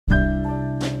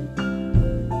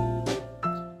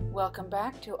Welcome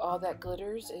back to All That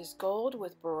Glitters is Gold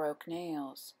with Baroque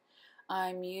Nails.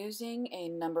 I'm using a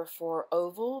number 4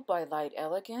 oval by Light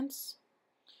Elegance,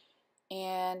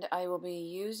 and I will be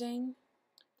using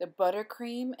the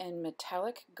buttercream in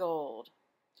metallic gold.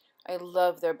 I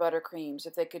love their buttercreams.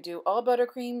 If they could do all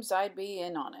buttercreams, I'd be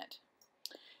in on it.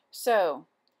 So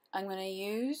I'm going to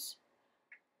use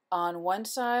on one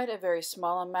side a very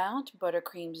small amount.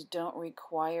 Buttercreams don't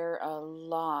require a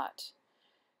lot.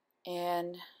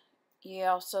 And you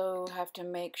also have to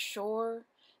make sure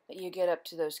that you get up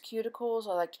to those cuticles.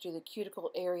 I like to do the cuticle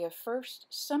area first.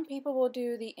 Some people will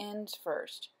do the ends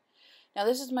first. Now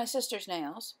this is my sister's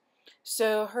nails,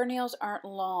 so her nails aren't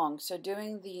long, so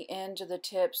doing the ends of the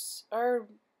tips are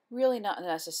really not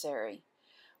necessary.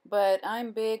 But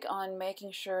I'm big on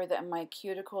making sure that my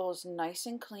cuticle is nice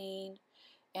and clean,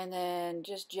 and then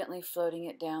just gently floating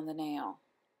it down the nail.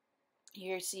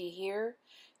 You see here,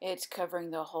 it's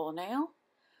covering the whole nail.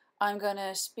 I'm going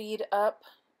to speed up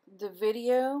the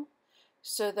video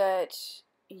so that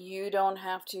you don't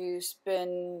have to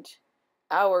spend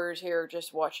hours here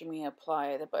just watching me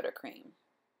apply the buttercream.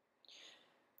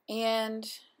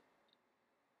 And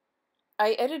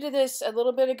I edited this a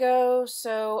little bit ago,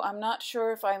 so I'm not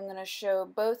sure if I'm going to show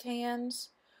both hands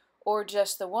or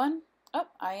just the one. Oh,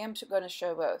 I am going to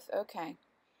show both. Okay.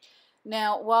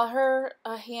 Now, while her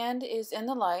hand is in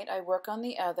the light, I work on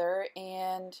the other,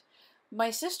 and my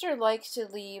sister likes to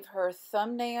leave her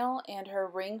thumbnail and her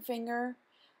ring finger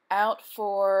out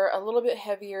for a little bit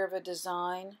heavier of a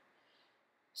design.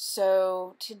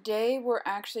 So today we're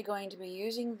actually going to be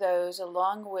using those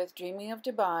along with Dreaming of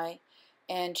Dubai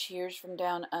and Cheers from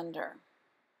Down Under.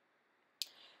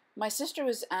 My sister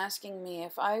was asking me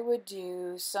if I would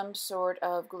do some sort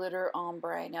of glitter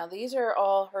ombre. Now these are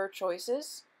all her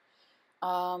choices.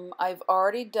 I've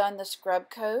already done the scrub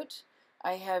coat.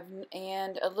 I have,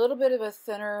 and a little bit of a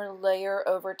thinner layer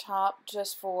over top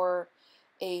just for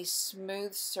a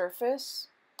smooth surface.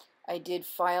 I did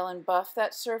file and buff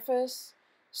that surface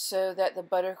so that the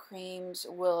buttercreams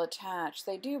will attach.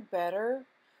 They do better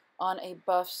on a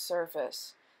buff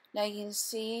surface. Now you can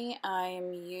see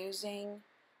I'm using,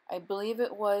 I believe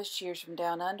it was Cheers from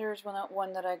Down Under is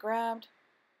one that I grabbed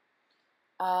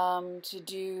to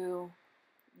do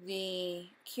the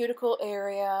cuticle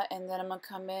area, and then I'm going to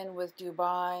come in with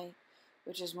Dubai,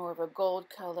 which is more of a gold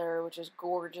color, which is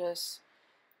gorgeous,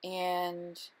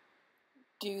 and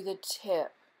do the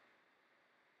tip.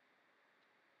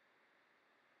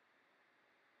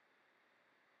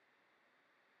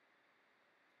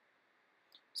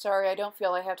 Sorry, I don't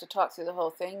feel I have to talk through the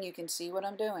whole thing. You can see what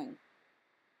I'm doing.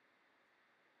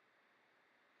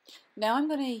 Now I'm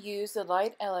going to use the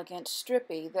Light Elegance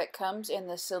Strippy that comes in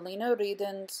the Celina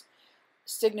Rieden's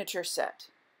signature set.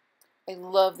 I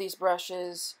love these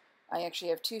brushes. I actually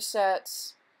have 2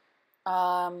 sets.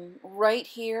 Right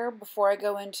here, before I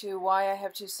go into why I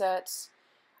have 2 sets,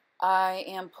 I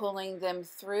am pulling them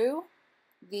through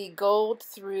the gold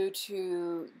through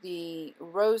to the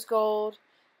rose gold,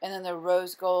 and then the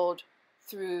rose gold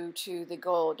through to the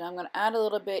gold. Now I'm going to add a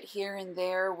little bit here and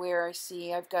there where I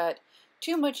see I've got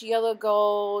too much yellow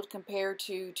gold compared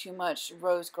to too much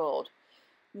rose gold.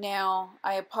 Now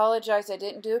I apologize I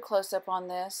didn't do a close-up on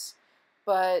this,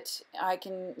 but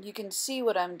you can see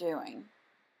what I'm doing.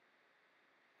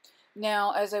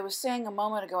 Now, as I was saying a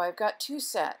moment ago, I've got 2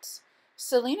 sets.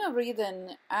 Celina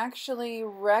Rieden actually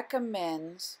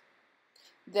recommends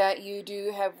that you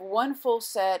do have 1 full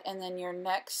set and then your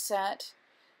next set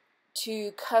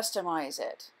to customize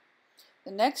it. The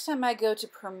next time I go to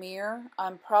Premiere,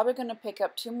 I'm probably going to pick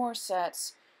up 2 more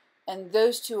sets, and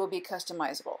those 2 will be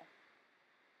customizable.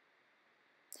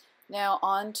 Now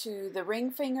on to the ring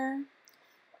finger.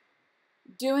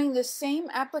 Doing the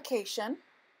same application.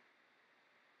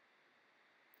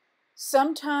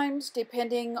 Sometimes,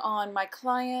 depending on my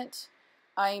client,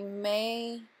 I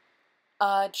may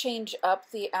change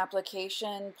up the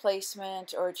application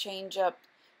placement or change up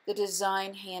the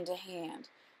design hand to hand.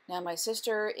 Now my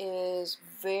sister is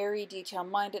very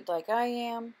detail-minded like I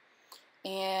am,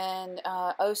 and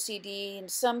OCD in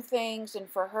some things, and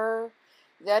for her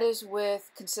that is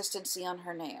with consistency on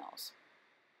her nails.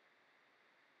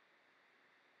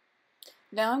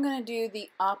 Now I'm going to do the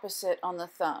opposite on the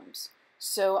thumbs.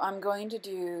 So I'm going to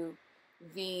do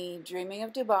the Dreaming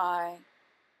of Dubai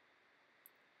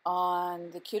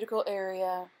on the cuticle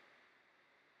area,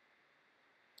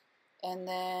 and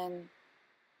then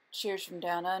Cheers from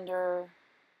Down Under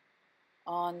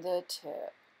on the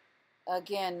tip.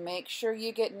 Again, make sure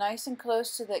you get nice and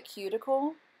close to that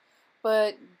cuticle,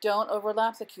 but don't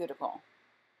overlap the cuticle.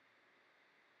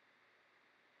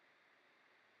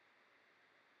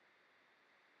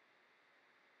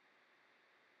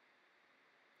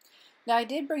 Now I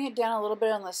did bring it down a little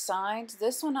bit on the sides.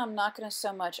 This one I'm not going to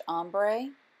so much ombre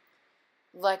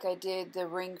like I did the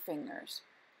ring fingers.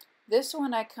 This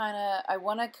one I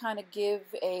want to kind of give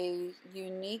a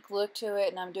unique look to it,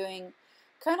 and I'm doing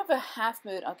kind of a half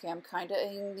moon. Okay, I'm kind of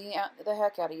in the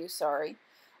heck out of you, sorry.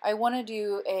 I want to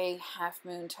do a half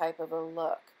moon type of a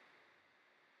look.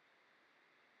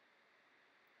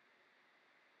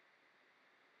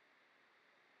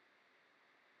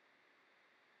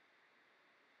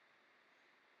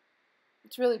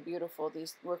 It's really beautiful,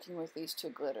 working with these two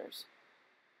glitters.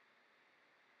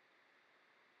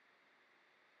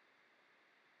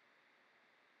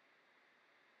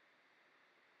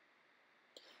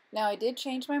 Now I did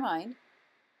change my mind,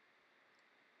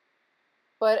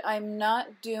 but I'm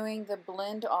not doing the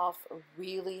blend off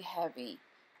really heavy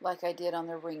like I did on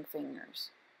the ring fingers.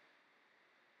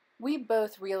 We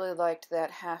both really liked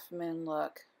that half moon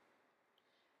look.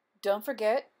 Don't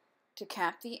forget to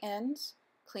cap the ends,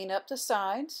 clean up the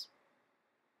sides.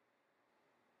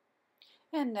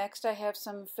 And next I have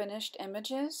some finished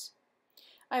images.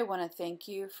 I want to thank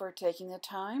you for taking the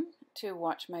time to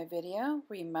watch my video.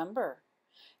 Remember,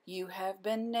 you have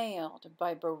been nailed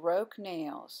by Baroque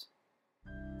Nails.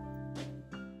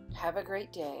 Have a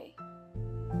great day.